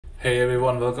Hey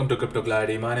everyone, welcome to Crypto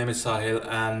Clarity. My name is Sahil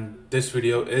and this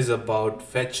video is about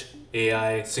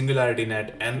Fetch.ai,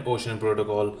 SingularityNET and Ocean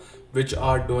Protocol, which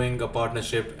are doing a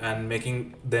partnership and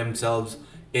making themselves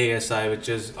ASI, which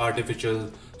is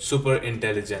Artificial Super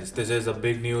Intelligence. This is a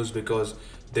big news because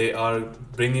they are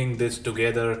bringing this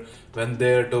together when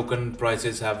their token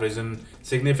prices have risen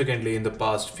significantly in the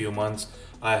past few months.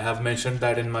 I have mentioned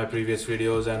that in my previous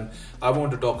videos, and I want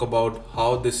to talk about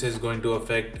how this is going to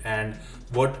affect and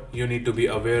what you need to be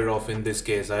aware of in this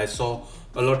case. I saw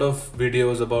a lot of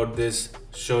videos about this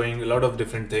showing a lot of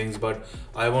different things, but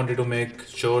I wanted to make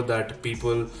sure that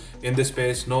people in this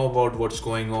space know about what's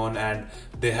going on and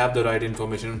they have the right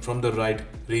information from the right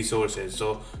resources.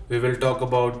 So we will talk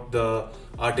about the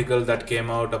article that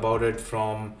came out about it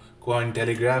from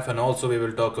Cointelegraph, and also we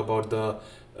will talk about the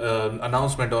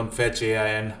announcement on Fetch.ai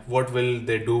and what will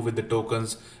they do with the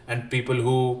tokens, and people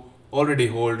who already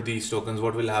hold these tokens,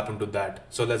 what will happen to that.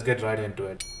 So let's get right into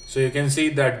it. So you can see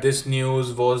that this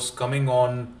news was coming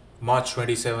on March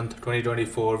 27th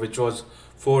 2024, which was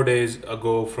 4 days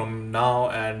ago from now,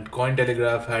 and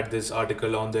Cointelegraph had this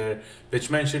article on there which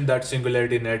mentioned that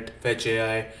SingularityNET,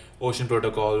 Fetch.ai, Ocean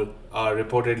Protocol are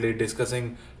reportedly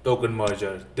discussing token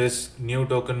merger. This new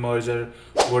token merger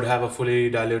would have a fully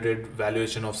diluted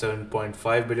valuation of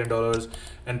 $7.5 billion,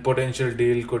 and potential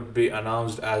deal could be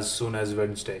announced as soon as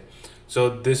Wednesday. So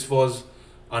this was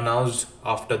announced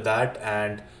after that,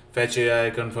 and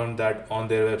Fetch.ai confirmed that on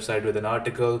their website with an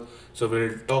article. So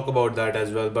we'll talk about that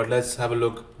as well, but let's have a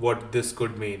look what this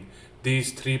could mean.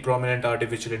 These three prominent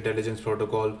artificial intelligence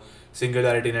protocol,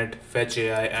 SingularityNET,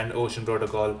 Fetch.ai and Ocean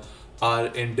Protocol, are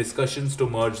in discussions to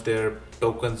merge their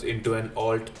tokens into an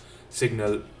alt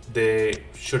signal. They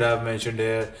should have mentioned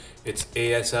here it's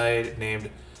ASI,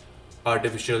 named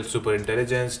Artificial Super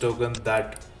Intelligence token,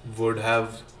 that would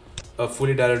have a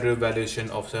fully diluted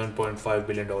valuation of $7.5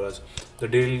 billion. The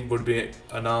deal would be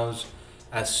announced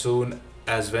as soon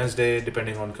as Wednesday,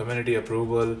 depending on community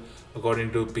approval,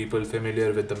 according to people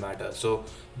familiar with the matter. So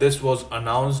this was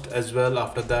announced as well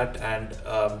after that, and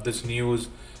this news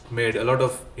made a lot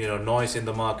of noise in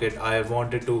the market. I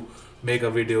wanted to make a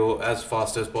video as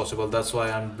fast as possible. That's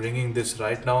why I'm bringing this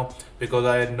right now, because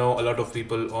I know a lot of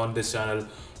people on this channel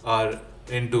are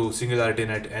into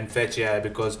SingularityNET and Fetch.ai,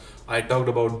 because I talked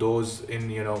about those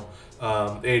in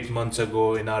 8 months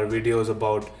ago in our videos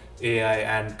about AI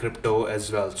and crypto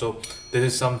as well. So this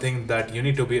is something that you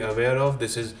need to be aware of.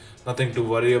 This is nothing to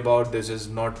worry about. This is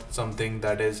not something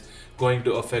that is going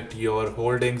to affect your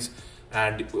holdings,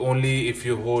 and only if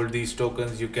you hold these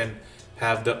tokens you can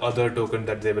have the other token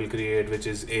that they will create, which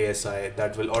is ASI,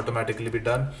 that will automatically be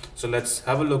done. So let's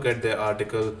have a look at the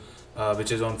article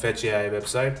which is on Fetch.ai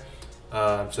website.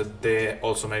 So they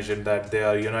also mentioned that they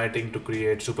are uniting to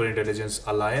create Super Intelligence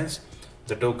Alliance.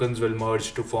 The tokens will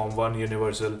merge to form one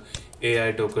universal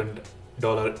AI token,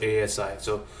 $ASI.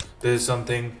 So this is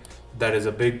something that is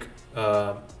a big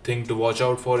thing to watch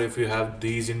out for. If you have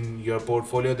these in your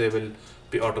portfolio, they will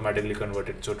be automatically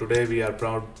converted. So today we are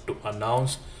proud to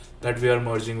announce that we are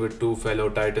merging with two fellow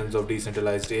titans of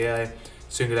decentralized AI,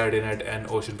 SingularityNET and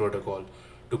Ocean Protocol,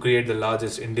 to create the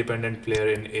largest independent player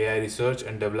in AI research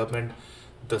and development,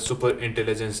 the Super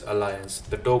Intelligence Alliance.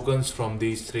 The tokens from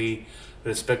these three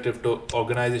respective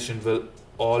organizations will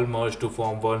all merge to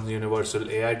form one universal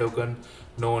AI token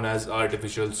known as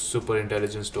Artificial Super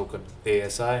Intelligence Token,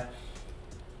 ASI.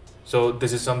 So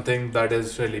this is something that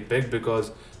is really big,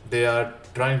 because they are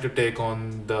trying to take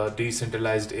on the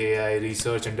decentralized AI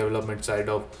research and development side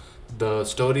of the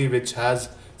story, which has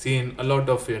seen a lot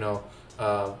of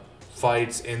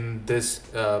fights in this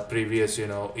previous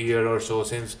year or so,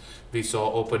 since we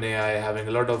saw OpenAI having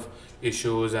a lot of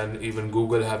issues and even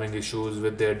Google having issues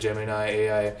with their Gemini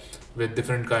AI, with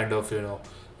different kind of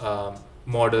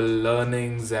model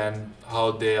learnings and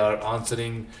how they are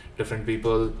answering different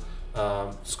people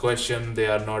question. They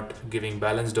are not giving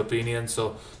balanced opinions.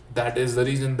 So that is the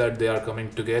reason that they are coming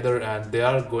together, and they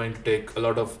are going to take a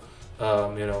lot of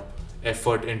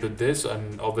effort into this,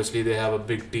 and obviously they have a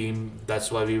big team.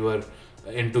 That's why we were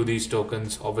into these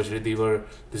tokens. Obviously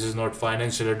this is not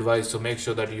financial advice, so make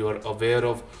sure that you are aware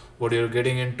of what you're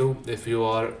getting into if you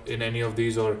are in any of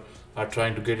these or are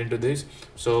trying to get into this.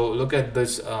 So look at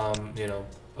this a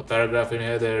paragraph in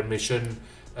here. Their mission,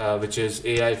 which is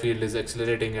AI field, is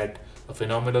accelerating at a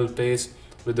phenomenal pace.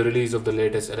 With the release of the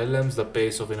latest LLMs, the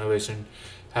pace of innovation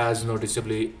has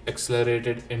noticeably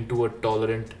accelerated into a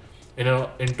torrent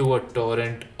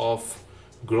of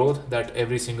growth that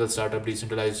every single startup,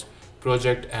 decentralized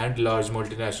project and large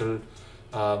multinational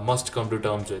must come to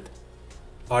terms with.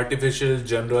 Artificial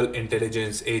General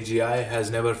Intelligence (AGI) has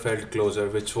never felt closer,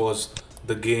 which was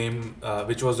the game,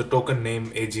 which was the token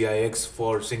name AGIX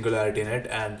for SingularityNET,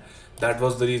 and that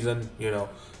was the reason,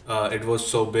 it was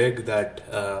so big that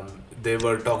they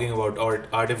were talking about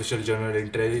artificial general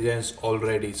intelligence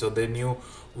already. So they knew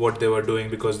what they were doing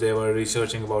because they were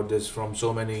researching about this from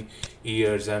so many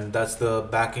years, and that's the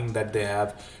backing that they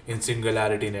have in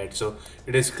SingularityNET. So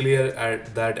it is clear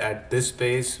that at this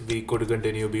pace we could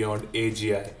continue beyond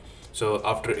AGI. So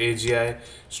after AGI,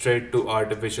 straight to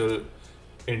artificial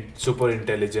super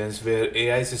intelligence, where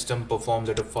AI system performs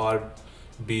at a far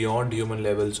beyond human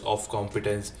levels of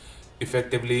competence,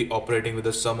 effectively operating with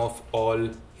the sum of all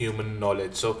human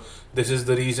knowledge. So this is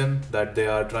the reason that they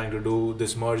are trying to do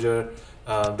this merger.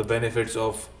 The benefits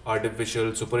of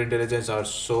artificial superintelligence are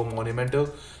so monumental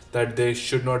that they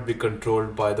should not be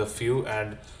controlled by the few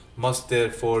and must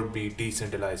therefore be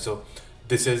decentralized. So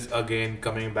this is again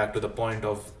coming back to the point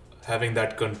of having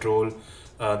that control.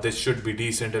 This should be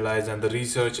decentralized, and the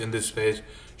research in this space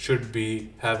should be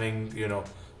having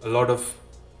a lot of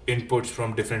inputs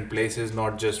from different places,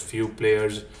 not just few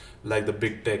players like the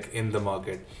big tech in the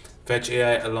market.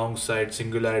 Fetch.ai alongside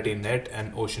SingularityNET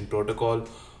and Ocean Protocol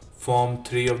form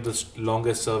three of the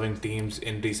longest serving teams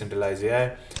in decentralized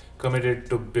AI, committed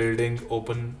to building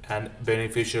open and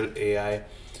beneficial AI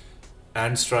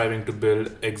and striving to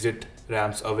build exit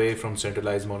ramps away from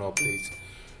centralized monopolies.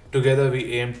 Together,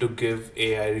 we aim to give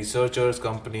AI researchers,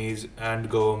 companies, and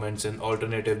governments an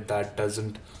alternative that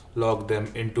doesn't lock them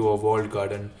into a walled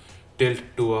garden, tilt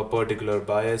to a particular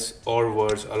bias, or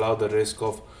worse, allow the risk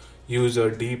of user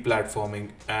deplatforming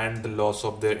and the loss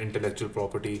of their intellectual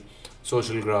property,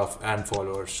 social graph, and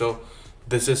followers. So,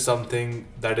 this is something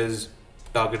that is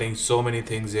targeting so many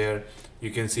things here.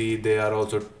 You can see they are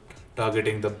also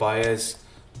targeting the bias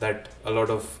that a lot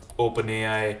of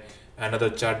OpenAI and other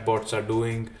chatbots are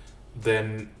doing.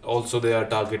 Then also they are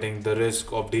targeting the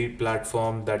risk of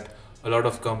deplatform, that a lot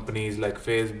of companies like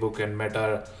Facebook and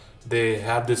Meta, they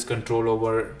have this control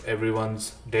over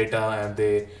everyone's data, and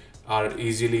they are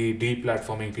easily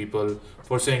deplatforming people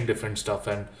for saying different stuff,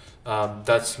 and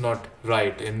that's not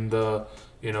right in the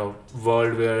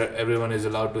world where everyone is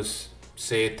allowed to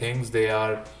say things. They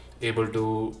are able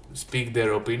to speak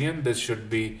their opinion. This should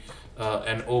be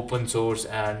an open source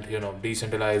and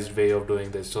decentralized way of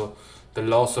doing this. So the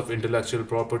loss of intellectual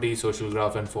property, social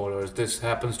graph, and followers, this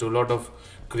happens to a lot of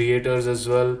creators as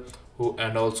well, who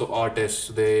and also artists.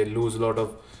 They lose a lot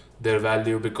of their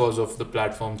value because of the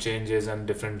platform changes and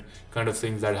different kind of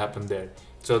things that happen there.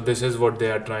 So this is what they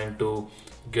are trying to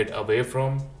get away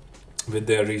from with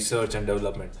their research and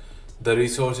development. The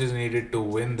resources needed to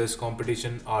win this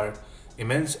competition are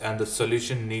immense, and the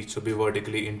solution needs to be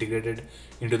vertically integrated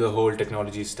into the whole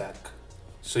technology stack.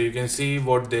 So you can see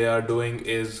what they are doing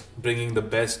is bringing the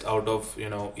best out of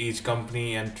each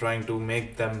company and trying to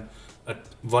make them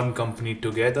one company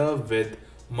together with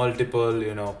multiple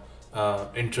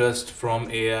interest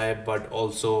from AI, but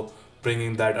also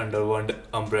bringing that under one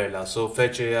umbrella. So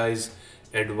Fetch AI's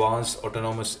advanced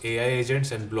autonomous AI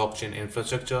agents and blockchain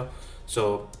infrastructure.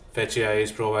 So Fetch AI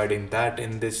is providing that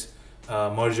in this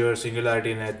merger.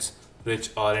 SingularityNet's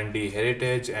rich R&D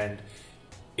heritage and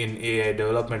in AI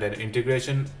development and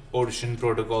integration, Ocean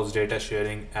Protocol's data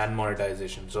sharing and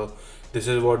monetization. So this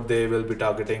is what they will be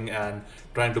targeting and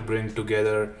trying to bring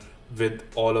together with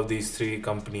all of these three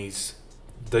companies.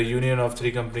 The union of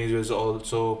three companies will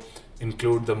also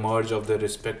include the merge of their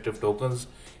respective tokens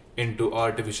into the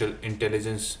artificial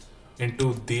intelligence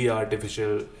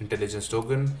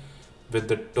token with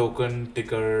the token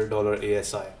ticker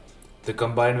 $ASI. The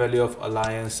combined value of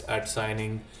alliance at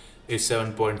signing is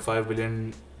 $7.5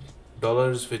 billion,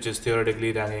 which is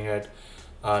theoretically ranking at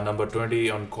number 20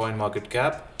 on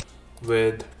CoinMarketCap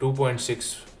with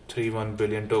 2.631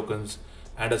 billion tokens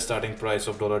and a starting price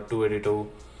of $282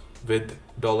 with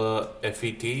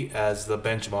 $FET as the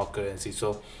benchmark currency.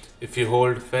 So if you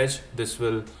hold Fetch, this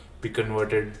will be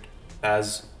converted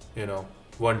as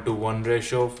 1-to-1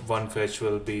 ratio. One Fetch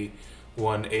will be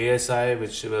one ASI,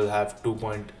 which will have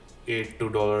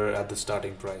 $2.82 at the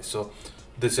starting price. So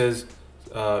this is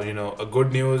a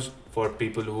good news for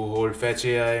people who hold Fetch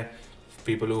AI,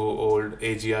 people who hold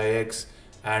AGIX,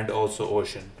 and also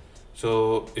Ocean.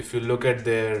 So if you look at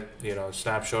their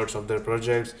snapshots of their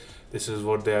projects, this is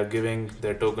what they are giving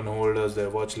their token holders, their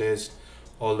watch list,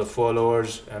 all the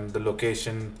followers, and the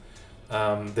location.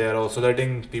 They are also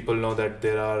letting people know that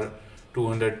there are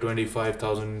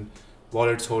 225,000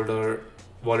 wallet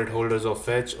holders of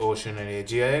Fetch, Ocean, and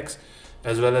AGIX,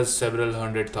 as well as several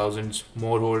hundred thousands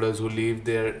more holders who leave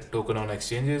their token on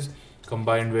exchanges.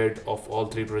 Combined weight of all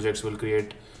three projects will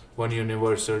create one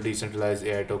universal decentralized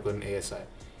AI token, ASI.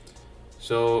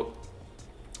 So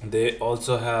They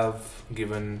also have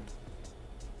given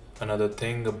another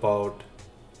thing about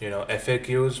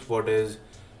FAQs. What is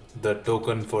the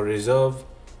token for reserve?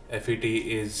 FET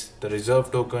is the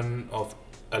reserve token of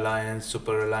Alliance,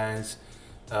 Super Alliance,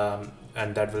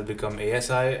 and that will become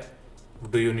ASI.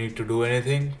 Do you need to do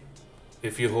anything?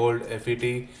 If you hold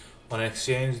FET on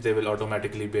exchange, they will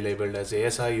automatically be labeled as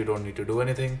ASI. You don't need to do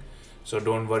anything. So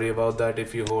don't worry about that.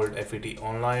 If you hold FET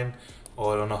online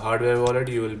or on a hardware wallet,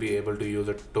 you will be able to use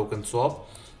a token swap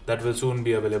that will soon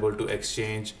be available to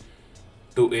exchange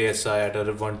to ASI at a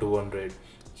 1-to-1 rate.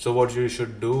 So what you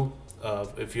should do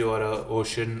if you are a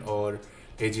Ocean or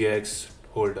AGX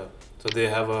holder. So they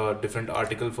have a different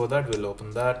article for that. We'll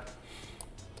open that.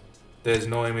 There's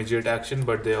no immediate action,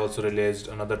 but they also released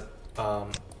another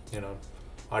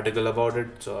article about it.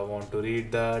 So I want to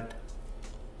read that.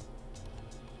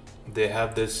 They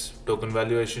have this token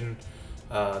valuation.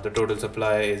 The total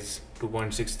supply is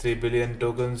 2.63 billion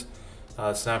tokens.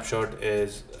 Snapshot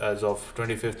is as of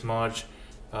 25th March.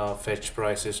 Fetch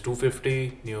price is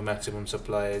 250. New maximum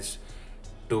supply is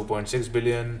 2.6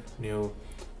 billion. New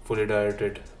fully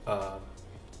diluted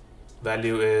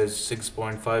value is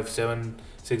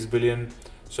 6.576 billion.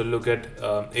 So look at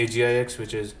AGIX,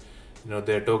 which is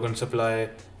their token supply,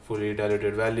 fully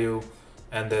diluted value,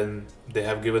 and then they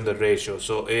have given the ratio.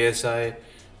 So ASI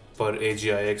per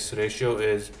AGIX ratio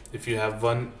is, if you have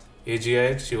one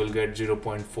AGIX, you will get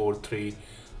 0.43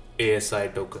 ASI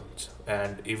tokens,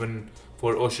 and even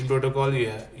for Ocean protocol,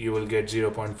 you will get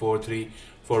 0.43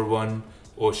 for one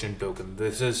Ocean token.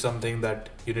 This is something that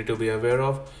you need to be aware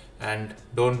of, and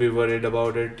don't be worried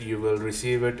about it. You will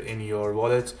receive it in your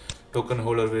wallets. Token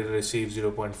holder will receive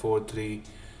 0.43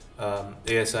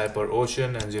 ASI per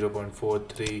Ocean and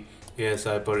 0.43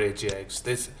 ASI per AGX.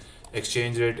 This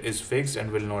exchange rate is fixed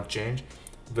and will not change.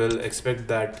 We'll expect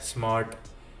that smart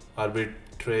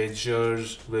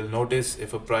arbitrators will notice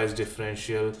if a price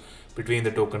differential between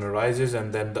the token arises,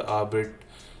 and then the arb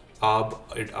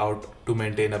it out to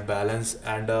maintain a balance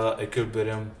and a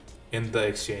equilibrium in the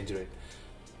exchange rate.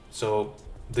 So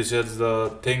this is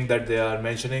the thing that they are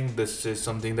mentioning. This is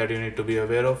something that you need to be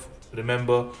aware of.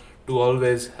 Remember to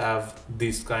always have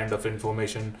this kind of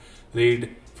information.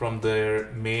 Read from their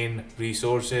main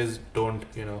resources. Don't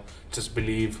just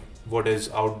believe what is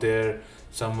out there.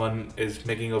 Someone is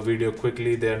making a video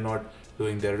quickly, they are not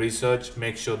doing their research.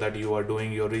 Make sure that you are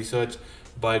doing your research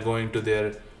by going to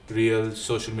their real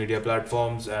social media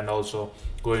platforms and also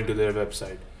going to their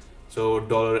website. So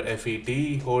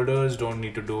 $FET holders don't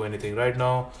need to do anything right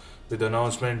now. With the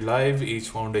announcement live, each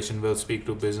foundation will speak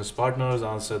to business partners,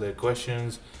 answer their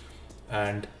questions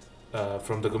and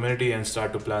from the community, and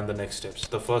start to plan the next steps.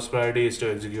 The first priority is to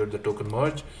execute the token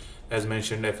merge. As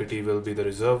mentioned, FET will be the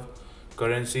reserve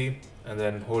currency, and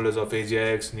then holders of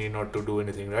AGIX need not to do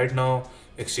anything right now.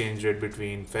 Exchange rate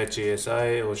between Fetch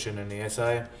ASI, Ocean and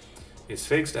ASI is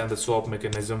fixed, and the swap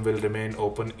mechanism will remain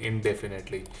open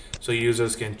indefinitely. So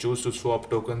users can choose to swap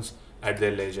tokens at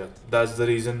their leisure. That's the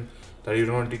reason that you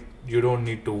don't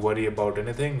need to worry about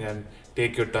anything, and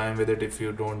take your time with it. If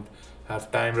you don't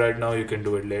have time right now, you can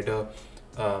do it later.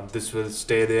 This will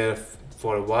stay there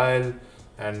for a while,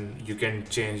 and you can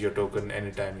change your token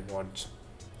anytime you want.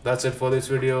 That's it for this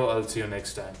video. I'll see you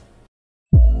next time.